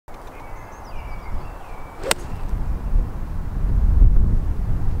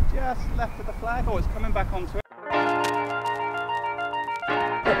just left of the flag. Oh, it's coming back onto it.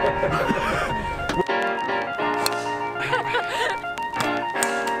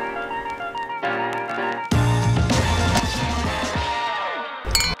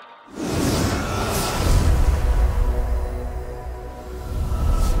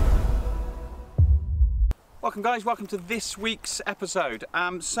 Welcome guys, welcome to this week's episode.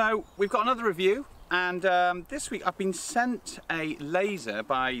 So we've got another review, and this week I've been sent a laser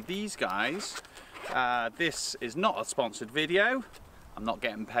by these guys. This is not a sponsored video. I'm not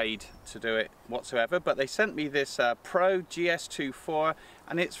getting paid to do it whatsoever, but they sent me this Pro GS24,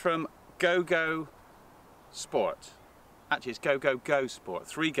 and it's from GoGo Sport. Actually, it's GoGoGo Sport.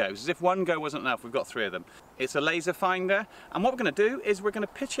 3 goes. As if 1 go wasn't enough, we've got 3 of them. It's a laser finder, and what we're going to do is we're going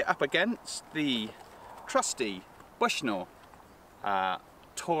to pitch it up against the trusty Bushnell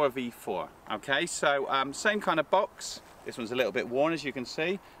Tour V4. Okay, so same kind of box. This one's a little bit worn, as you can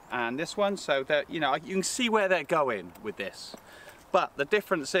see, and this one, so that you can see where they're going with this. But the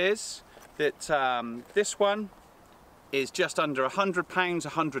difference is that this one is just under £100,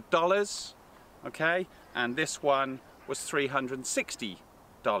 $100. Okay, and this one was $360.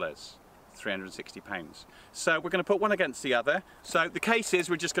 £360. So we're going to put one against the other. So the case is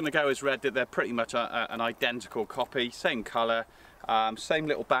we're just going to go as red, that they're pretty much an identical copy, same colour, same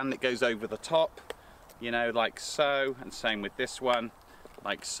little band that goes over the top, like so, and same with this one,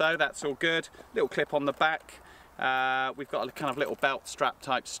 like so. That's all good. Little clip on the back. We've got a kind of little belt strap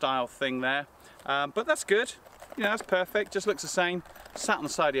type style thing there, but that's good. That's perfect. Just looks the same. Sat on the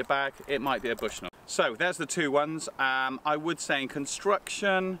side of your bag. It might be a Bushnell. So there's the 2 ones. I would say in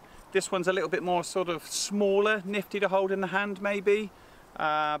construction, this one's a little bit more sort of smaller, nifty to hold in the hand maybe,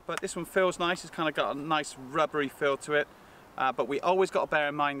 but this one feels nice. It's kind of got a nice rubbery feel to it, but we always got to bear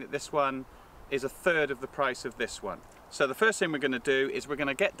in mind that this one is 1/3 of the price of this one. So the first thing we're going to do is we're going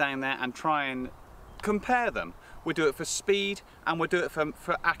to get down there and try and compare them. We'll do it for speed and we'll do it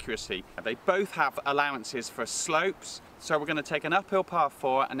for accuracy. They both have allowances for slopes, so we're going to take an uphill par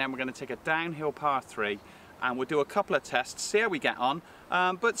 4 and then we're going to take a downhill par 3. And we'll do a couple of tests, see how we get on.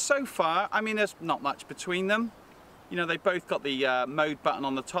 But so far, I mean, there's not much between them. They both got the mode button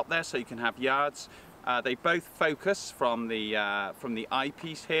on the top there, so you can have yards. They both focus from the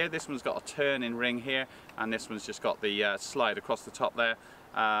eyepiece here. This one's got a turn-in ring here, and this one's just got the slide across the top there.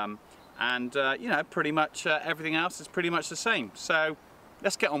 Pretty much everything else is pretty much the same. So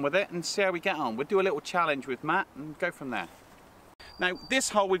let's get on with it and see how we get on. We'll do a little challenge with Matt and go from there. Now this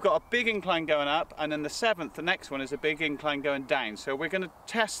hole, we've got a big incline going up, and then the 7th, the next one, is a big incline going down. So we're going to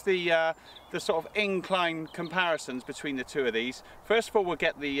test the sort of incline comparisons between the 2 of these. First of all, we'll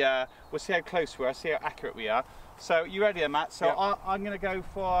get the we'll see how close we are, see how accurate we are. So you ready, Matt? So yep. I'm going to go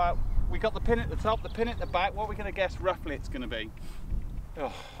for, we got the pin at the top, the pin at the back. What are we going to guess roughly it's going to be?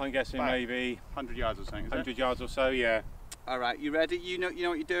 Oh, I'm guessing about maybe 100 yards or something. 100 yards or so, yeah. All right, you ready? You know what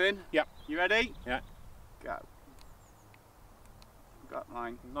you're doing? Yep. You ready? Yeah. Go. Got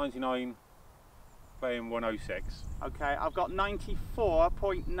mine. 99 playing 106. Okay, I've got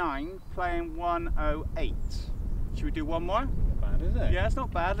 94.9 playing 108. Should we do one more? Not bad, is it? Yeah, it's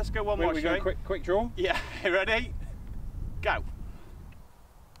not bad. Let's go one more. We go quick draw? Yeah, ready? Go.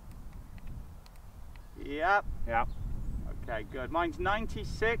 Yep. Yeah. Okay, good. Mine's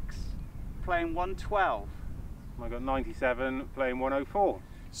 96 playing 112. I got 97 playing 104.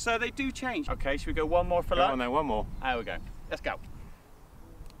 So they do change. Okay, should we go one more for luck? Go on then, one more. There we go. Let's go.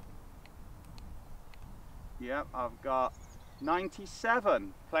 Yep, I've got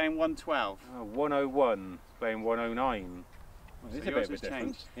 97 playing 112. 101 playing 109. Well, it's a bit of a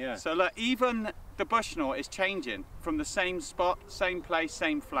difference. Yeah. So look, even the Bushnell is changing from the same spot, same place,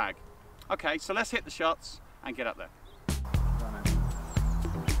 same flag. Okay, so let's hit the shots and get up there.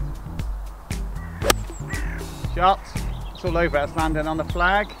 Shots. It's all over. It's landing on the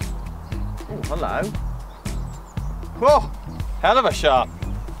flag. Oh, hello. Whoa, hell of a shot.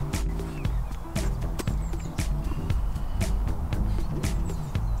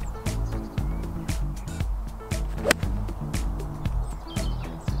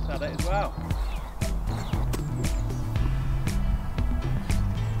 It as well.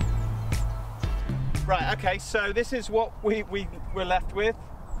 Right, okay, so this is what we were left with.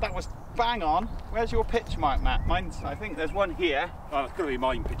 That was bang on. Where's your pitch mark, Matt? Mine's, I think there's one here. Oh, it's going to be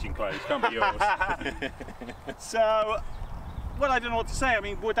mine pitching close, can't be yours. So, well, I don't know what to say. I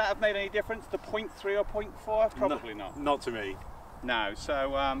mean, would that have made any difference, the 0.3 or 0.4? Probably not. Not to me. No,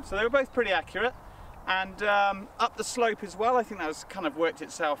 so they were both pretty accurate. And up the slope as well, I think that was kind of worked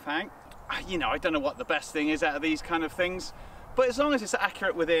itself out. I don't know what the best thing is out of these kind of things, but as long as it's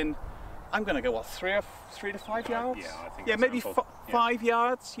accurate within I'm going to go, what, 3 to 5 yards? Yeah, I think yeah, maybe yeah. 5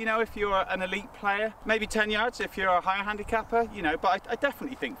 yards, you know, if you're an elite player. Maybe 10 yards if you're a higher handicapper, you know, but I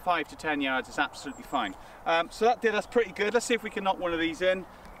definitely think 5 to 10 yards is absolutely fine. So that did us pretty good. Let's see if we can knock one of these in,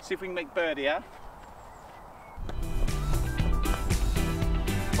 see if we can make birdie, yeah?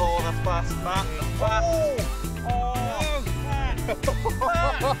 Oh, that's fast, Matt. That's fast. Oh, Matt.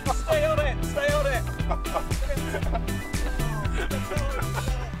 Stay on it, stay on it.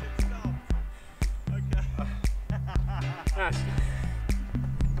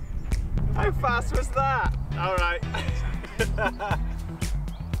 How fast was that? All right.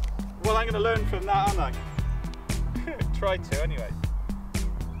 Well, I'm going to learn from that, aren't I? Try to, anyway.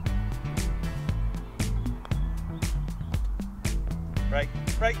 Break,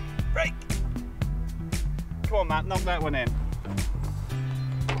 break, break. Come on, Matt, knock that one in.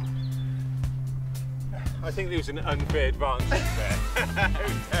 I think there was an unfair advantage there. There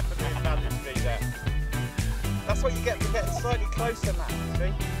was definitely an advantage to me there. That's what you get for getting slightly closer, Matt,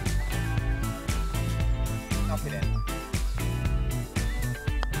 see? Knock it in.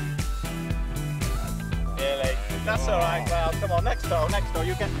 Really? That's all right. Well, come on, next hole,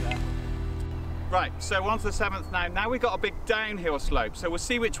 you'll get me there. Right, so we're on to the 7th now. Now we've got a big downhill slope, so we'll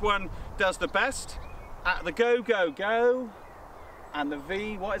see which one does the best. At the GoGoGo and the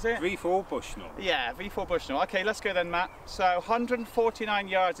V, what is it? V4 Bushnell. Yeah, V4 Bushnell. Okay, let's go then, Matt. So 149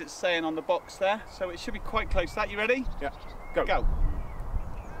 yards it's saying on the box there, so it should be quite close to that. You ready? Yeah. Go. Go.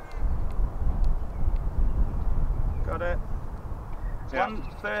 Got it. Yeah.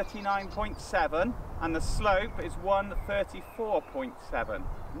 139.7 and the slope is 134.7.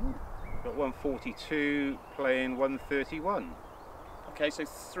 Got 142 playing 131. Okay, so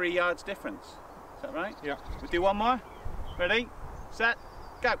 3 yards difference. Is that right? Yeah. We'll do one more. Ready, set,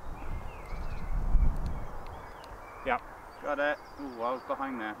 go. Yeah. Got it. Ooh, I was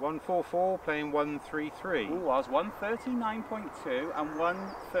behind there. 144 playing 133. Ooh, I was 139.2 and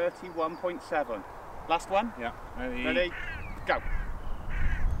 131.7. Last one? Yeah. Ready, go.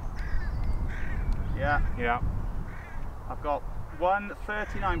 Yeah. Yeah. I've got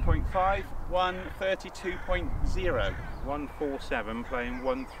 139.5, 132.0. 147 playing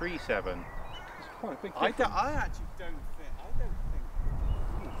 137. It's quite a big difference. I actually don't think.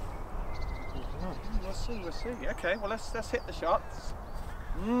 We'll see. Okay, well let's hit the shots.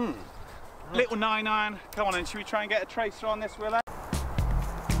 Little 9-iron. Come on then, should we try and get a tracer on this, Willa?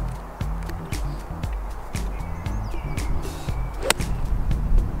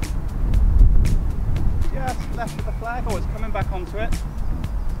 Yes, left of the flag. Oh, it's coming back onto it.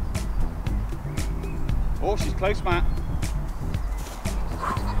 Oh, she's close, Matt.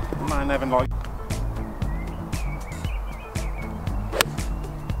 Man, never like.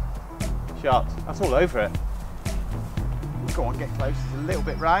 Shots. That's all over it. Go on, get close. It's a little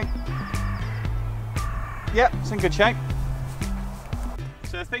bit right. Yep, it's in good shape.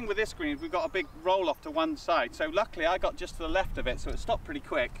 So the thing with this green is we've got a big roll off to one side. So luckily I got just to the left of it, so it stopped pretty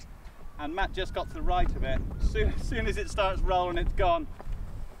quick. And Matt just got to the right of it. As soon as it starts rolling, it's gone.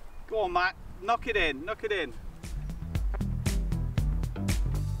 Go on, Matt. Knock it in. Knock it in.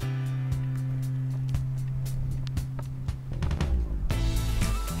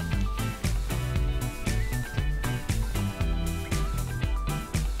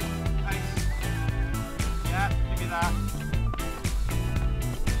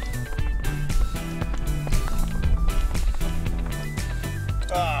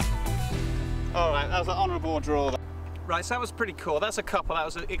 Alright, that was an honourable draw. Right, so that was pretty cool. That's a couple. That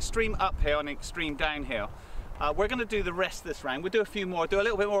was an extreme uphill and extreme downhill. We're going to do the rest of this round. We'll do a few more, do a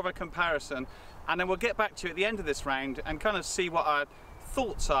little bit more of a comparison, and then we'll get back to you at the end of this round and kind of see what our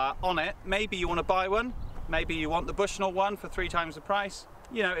thoughts are on it. Maybe you want to buy one, maybe you want the Bushnell one for 3 times the price.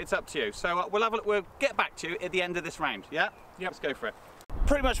 You know, it's up to you. So we'll get back to you at the end of this round, yeah? Yep. Let's go for it.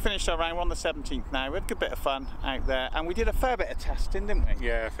 Pretty much finished our round. We're on the 17th now. We had a good bit of fun out there, and we did a fair bit of testing, didn't we?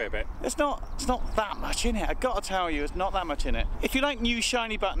 Yeah, a fair bit. It's not that much in it. I've got to tell you, it's not that much in it. If you like new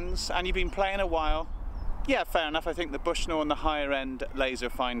shiny buttons and you've been playing a while, yeah, fair enough. I think the Bushnell and the higher end laser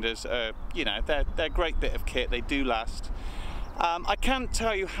finders are, you know, they're a great bit of kit. They do last. I can't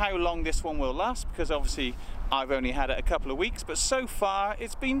tell you how long this one will last because obviously I've only had it a couple of weeks, but so far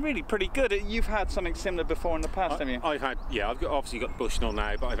it's been really pretty good. You've had something similar before in the past, haven't you? I've had, yeah, obviously got the Bushnell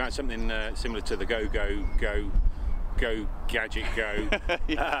now, but I've had something similar to the GoGoGo Gadget Go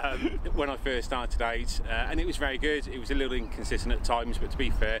Yeah. When I first started out, and it was very good. It was a little inconsistent at times, but to be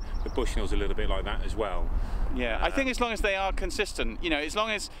fair, the Bushnell's a little bit like that as well. Yeah, I think as long as they are consistent, you know, as long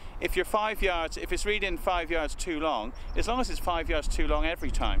as if you're 5 yards, if it's reading 5 yards too long, as long as it's 5 yards too long every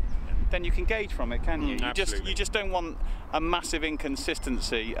time, then you can gauge from it, can you? Absolutely. You just don't want a massive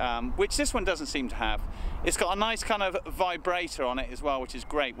inconsistency, which this one doesn't seem to have. It's got a nice kind of vibrator on it as well, which is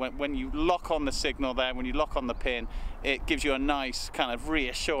great. When you lock on the signal there, when you lock on the pin, it gives you a nice kind of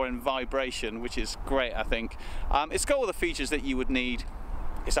reassuring vibration, which is great, I think. It's got all the features that you would need.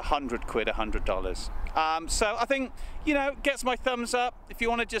 It's £100, $100. So I think, you know, gets my thumbs up. If you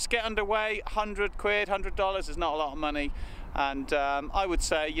want to just get underway, £100, $100 is not a lot of money. And I would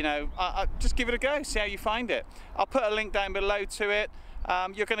say, you know, just give it a go, see how you find it. I'll put a link down below to it.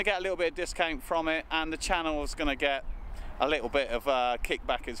 You're going to get a little bit of discount from it, and the channel is going to get a little bit of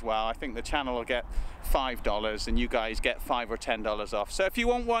kickback as well. I think the channel will get $5 and you guys get $5 or $10 off. So if you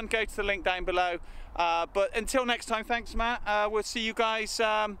want one, go to the link down below. But until next time, thanks Matt. We'll see you guys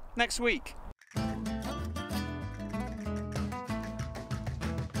next week.